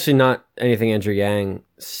 well, it's actually not anything Andrew Yang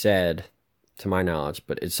said, to my knowledge,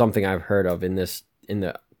 but it's something I've heard of in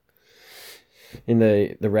the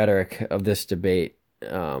rhetoric of this debate.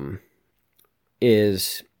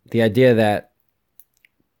 is the idea that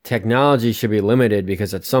technology should be limited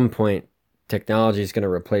because at some point technology is going to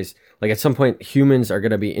replace, like at some point humans are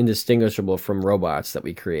going to be indistinguishable from robots that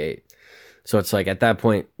we create. So it's like at that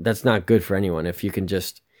point, that's not good for anyone. If you can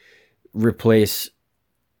just replace,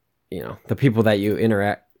 the people that you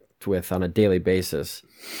interact with on a daily basis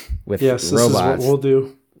with robots, this is what we'll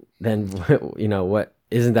do. Then, what,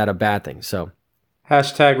 isn't that a bad thing? So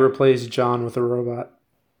hashtag replace John with a robot.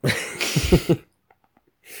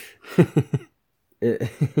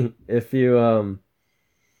 If you,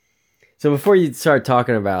 so before you start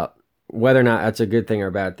talking about whether or not that's a good thing or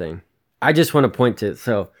a bad thing, I just want to point to,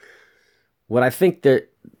 so what I think that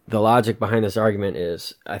the logic behind this argument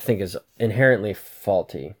is, I think is inherently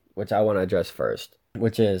faulty, which I want to address first,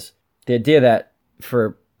 which is the idea that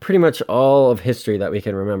for pretty much all of history that we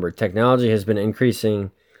can remember, technology has been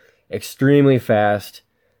increasing extremely fast,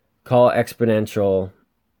 call it exponential,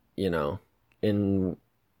 in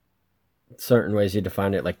certain ways you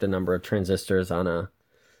define it like the number of transistors on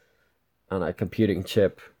a computing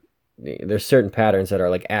chip. There's certain patterns that are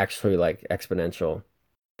like actually like exponential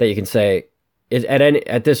that you can say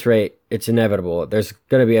at this rate, it's inevitable. There's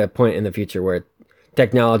going to be a point in the future where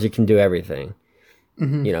technology can do everything.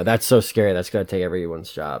 Mm-hmm. That's so scary. That's going to take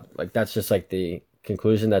everyone's job. Like that's just like the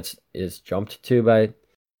conclusion that is jumped to by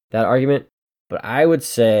that argument. But I would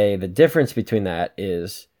say the difference between that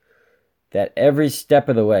is that every step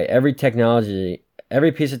of the way, every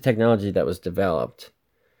piece of technology that was developed,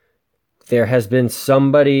 there has been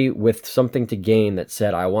somebody with something to gain that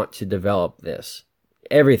said, I want to develop this.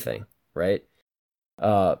 Everything, right?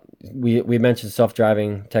 We mentioned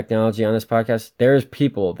self-driving technology on this podcast. There's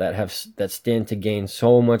people that stand to gain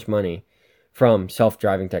so much money from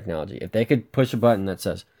self-driving technology. If they could push a button that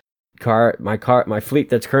says, my fleet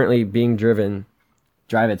that's currently being driven,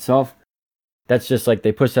 drive itself, that's just like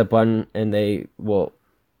they push that button and they will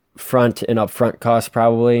front an upfront cost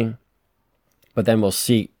probably, but then we'll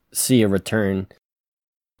see a return,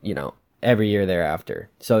 every year thereafter.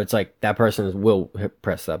 So it's like that person will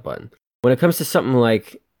press that button. When it comes to something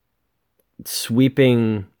like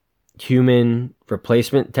sweeping human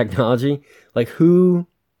replacement technology, like who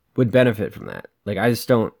would benefit from that? Like I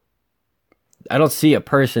don't see a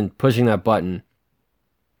person pushing that button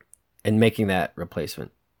and making that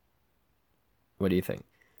replacement. What do you think?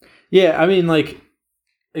 Yeah, I mean, like,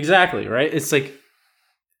 exactly, right? It's like,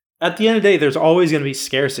 at the end of the day, there's always going to be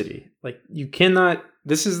scarcity. Like, you cannot,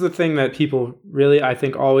 this is the thing that people really, I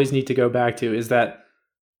think, always need to go back to, is that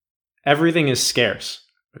everything is scarce,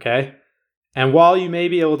 okay? And while you may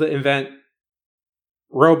be able to invent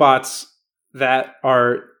robots that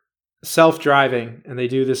are self-driving, and they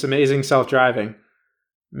do this amazing self-driving,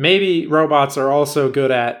 maybe robots are also good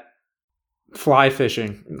at fly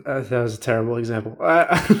fishing. That was a terrible example.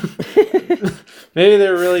 Maybe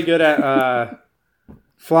they're really good at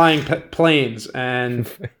flying planes and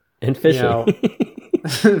fishing.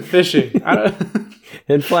 Fishing.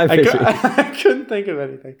 And fly fishing. I couldn't think of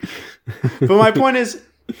anything. But my point is,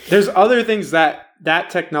 there's other things that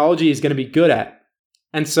technology is going to be good at.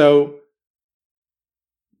 And so,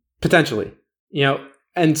 potentially,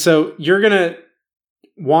 and so you're going to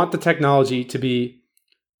want the technology to be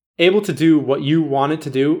able to do what you want it to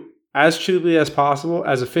do as cheaply as possible,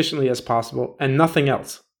 as efficiently as possible, and nothing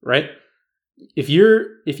else, right? If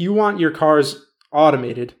you want your cars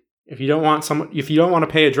automated, if you don't want to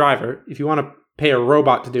pay a driver, if you want to pay a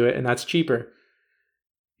robot to do it and that's cheaper,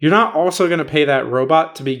 you're not also going to pay that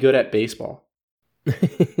robot to be good at baseball.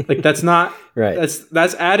 Like that's not right.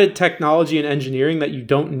 That's added technology and engineering that you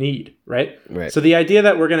don't need, right? Right. So the idea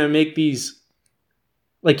that we're going to make these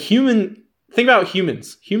like think about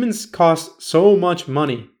humans. Humans cost so much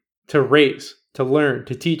money to raise, to learn,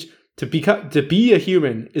 to teach, to be a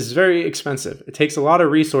human is very expensive. It takes a lot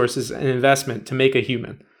of resources and investment to make a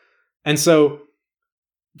human. And so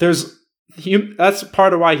that's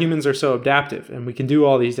part of why humans are so adaptive and we can do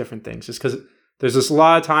all these different things, is because there's this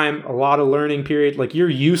lot of time, a lot of learning period. Like you're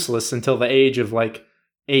useless until the age of like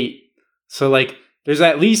 8. So like there's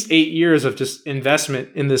at least 8 years of just investment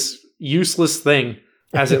in this useless thing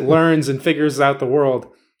as it learns and figures out the world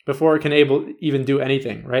before it can even do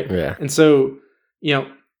anything, right? Yeah. And so,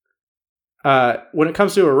 when it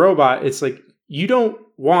comes to a robot, it's like you don't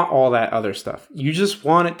want all that other stuff. You just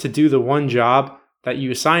want it to do the one job that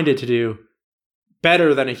you assigned it to do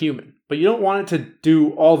better than a human. But you don't want it to do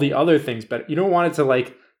all the other things better. You don't want it to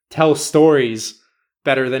like tell stories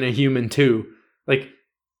better than a human too. Like,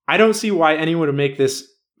 I don't see why anyone would make this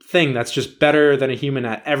thing that's just better than a human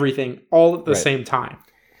at everything all at the same time.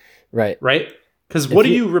 Right. Right? Because what are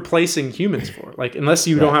you replacing humans for? Like, unless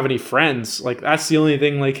you don't have any friends, like that's the only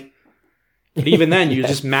thing. Like, but even then, you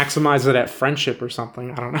just maximize it at friendship or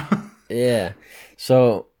something. I don't know. Yeah.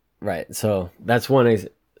 So right. So that's one.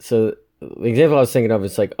 So the example I was thinking of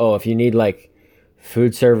is like, oh, if you need like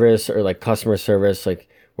food service or like customer service, like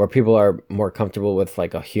where people are more comfortable with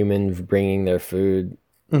like a human bringing their food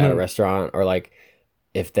at a restaurant, or like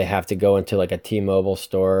if they have to go into like a T-Mobile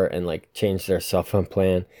store and like change their cell phone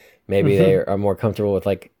plan. Maybe they are more comfortable with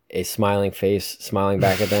like a smiling face, smiling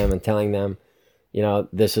back at them and telling them, you know,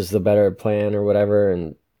 this is the better plan or whatever,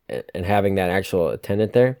 and having that actual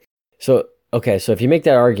attendant there. So, okay, so if you make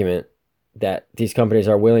that argument that these companies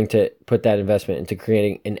are willing to put that investment into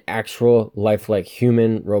creating an actual lifelike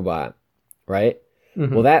human robot, right?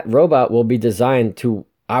 Well, that robot will be designed to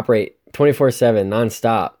operate 24/7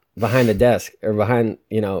 nonstop behind the desk or behind,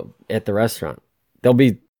 you know, at the restaurant.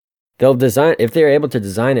 They'll design, if they're able to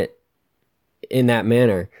design it in that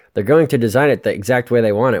manner, they're going to design it the exact way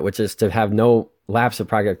they want it, which is to have no lapse of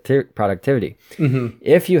productivity.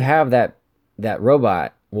 If you have that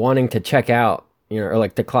robot wanting to check out, you know, or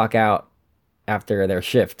like to clock out after their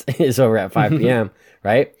shift is over at 5 p.m.,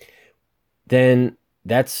 right? Then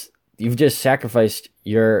you've just sacrificed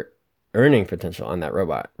your earning potential on that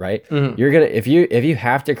robot, right? You're gonna, if you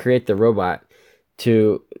have to create the robot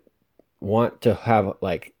to want to have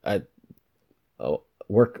like a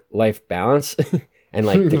work-life balance and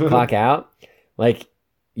like to clock out, like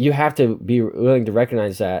you have to be willing to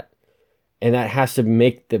recognize that, and that has to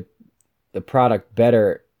make the product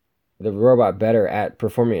better, the robot better at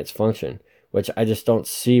performing its function, which I just don't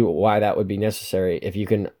see why that would be necessary if you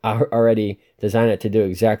can already design it to do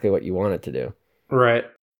exactly what you want it to do. Right.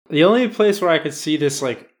 The only place where I could see this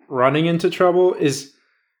like running into trouble is,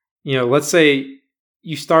 you know, let's say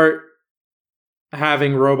you start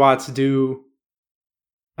having robots do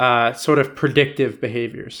sort of predictive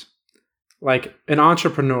behaviors, like an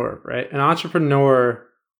entrepreneur, right? An entrepreneur,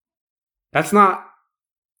 that's not,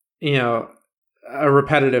 you know, a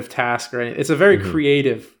repetitive task, right? It's a very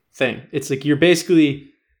creative thing. It's like you're basically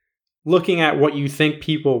looking at what you think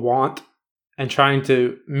people want and trying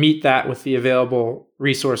to meet that with the available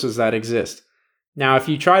resources that exist. Now, if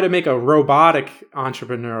you try to make a robotic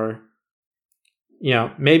entrepreneur, you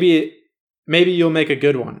know, maybe you'll make a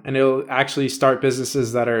good one and it'll actually start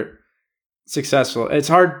businesses that are successful. It's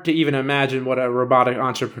hard to even imagine what a robotic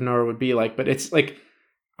entrepreneur would be like, but it's like,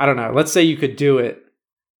 I don't know, let's say you could do it.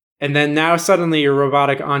 And then now suddenly your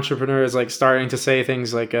robotic entrepreneur is like starting to say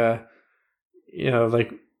things like, you know,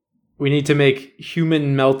 like, we need to make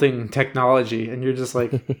human melting technology. And you're just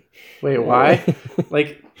like, wait, why?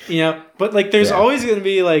 Like, you know, but like there's always going to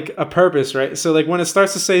be like a purpose, right? So like when it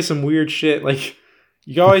starts to say some weird shit, like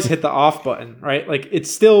you always hit the off button, right? Like it's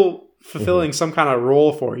still fulfilling some kind of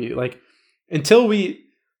role for you. Like until we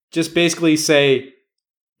just basically say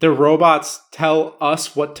the robots tell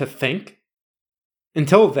us what to think,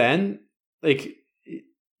 until then, like,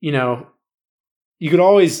 you know, you could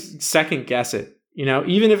always second guess it. You know,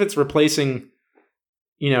 even if it's replacing,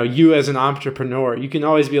 you know, you as an entrepreneur, you can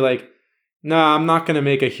always be like, no, I'm not going to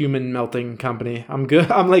make a human melting company. I'm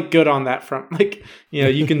good. I'm like good on that front. Like, you know,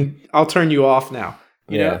 you can, I'll turn you off now.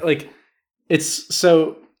 You know, like it's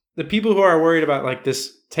so the people who are worried about like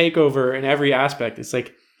this takeover in every aspect, it's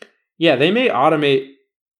like, yeah, they may automate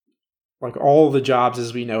like all the jobs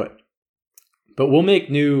as we know it, but we'll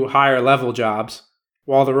make new higher level jobs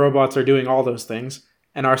while the robots are doing all those things.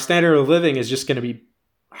 And our standard of living is just going to be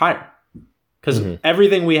higher because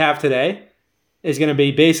everything we have today is going to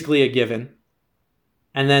be basically a given.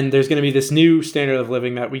 And then there's going to be this new standard of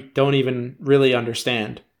living that we don't even really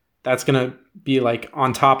understand. That's going to be like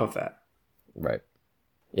on top of that. Right.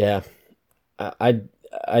 Yeah.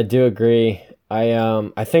 I do agree.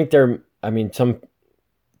 I think some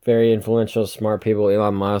very influential, smart people,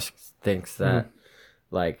 Elon Musk thinks that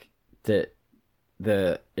like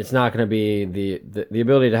it's not going to be the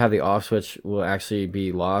ability to have the off switch will actually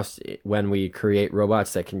be lost when we create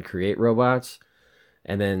robots that can create robots,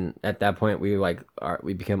 and then at that point we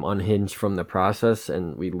become unhinged from the process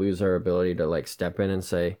and we lose our ability to like step in and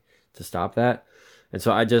say to stop that. And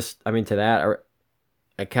so I guess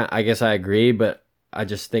I agree, but I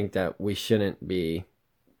just think that we shouldn't be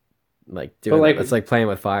like doing that. It's like playing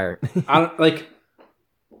with fire.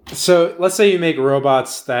 So let's say you make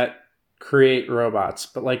robots that create robots,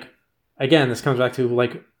 but like again, this comes back to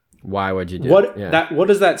like, why would you do what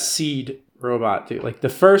does that seed robot do? Like the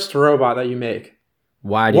first robot that you make,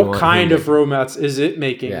 what kind of robots is it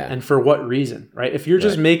making and for what reason, right? If you're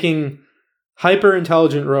just making hyper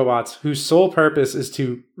intelligent robots whose sole purpose is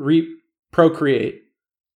to procreate,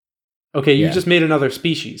 okay, you just made another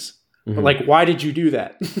species. Mm-hmm. But like, why did you do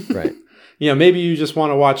that? Right. Maybe you just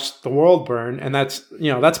want to watch the world burn, and that's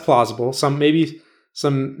plausible. Maybe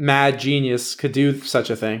some mad genius could do such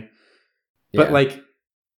a thing. But like,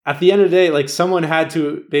 at the end of the day, like, someone had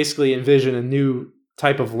to basically envision a new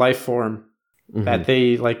type of life form that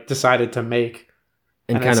they like decided to make.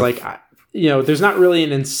 And it's like, there's not really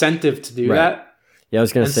an incentive to do that. Yeah, I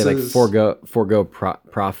was going to say, like, forego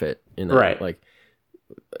profit, right. like,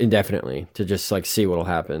 indefinitely to just, like, see what'll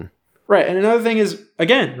happen. Right. And another thing is,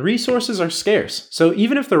 again, resources are scarce. So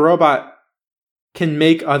even if the robot can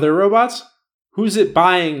make other robots, who's it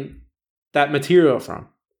buying that material from?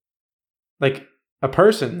 Like, a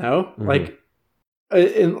person, no?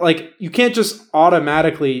 Mm-hmm. Like, you can't just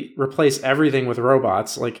automatically replace everything with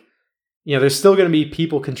robots. Like, there's still going to be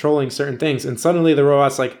people controlling certain things. And suddenly the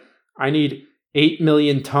robot's like, I need 8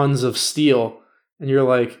 million tons of steel. And you're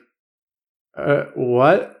like,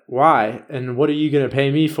 what? Why? And what are you going to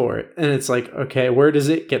pay me for it? And it's like, okay, where does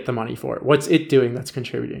it get the money for it? What's it doing that's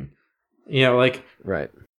contributing? Like,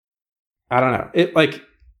 right. I don't know. It like,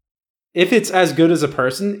 if it's as good as a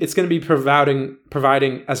person, it's going to be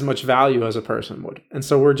providing as much value as a person would. And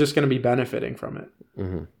so we're just going to be benefiting from it.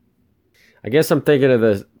 Mm-hmm. I guess I'm thinking of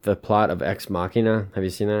the plot of Ex Machina. Have you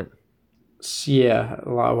seen that? Yeah,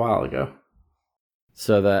 a while ago.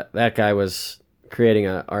 So that guy was creating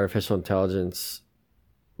an artificial intelligence,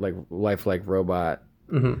 like lifelike robot.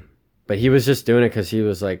 Mm-hmm. But he was just doing it because he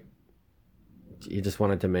was like, he just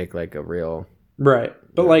wanted to make like a real... Right.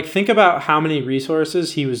 But like, think about how many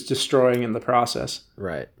resources he was destroying in the process.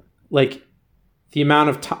 Right. Like, the amount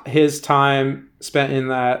of his time spent in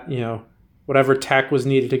that, whatever tech was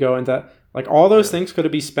needed to go into, like, all those things could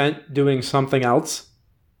have been spent doing something else.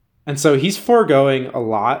 And so he's foregoing a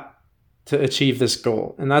lot to achieve this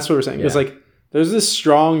goal. And that's what we're saying. Because like, there's this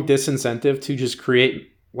strong disincentive to just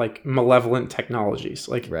create like malevolent technologies.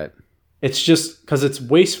 Like, right. It's just because it's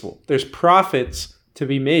wasteful. There's profits to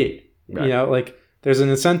be made. Right. Like, there's an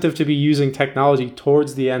incentive to be using technology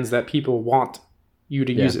towards the ends that people want you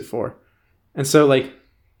to use it for. And so, like,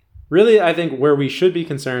 really, I think where we should be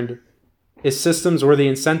concerned is systems where the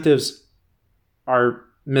incentives are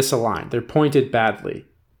misaligned. They're pointed badly.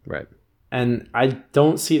 Right. And I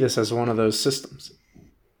don't see this as one of those systems.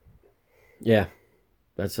 Yeah.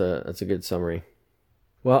 That's a good summary.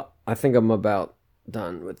 Well, I think I'm about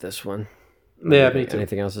done with this one. Yeah, me too.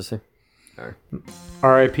 Anything else to say? All right.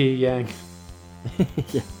 R.I.P. Yang.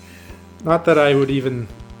 Yeah. Not that I would even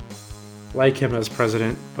like him as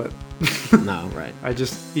president, but no, right.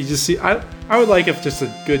 I would like if just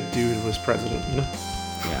a good dude was president,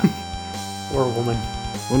 Yeah. Or a woman.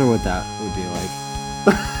 Wonder what that would be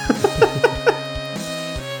like.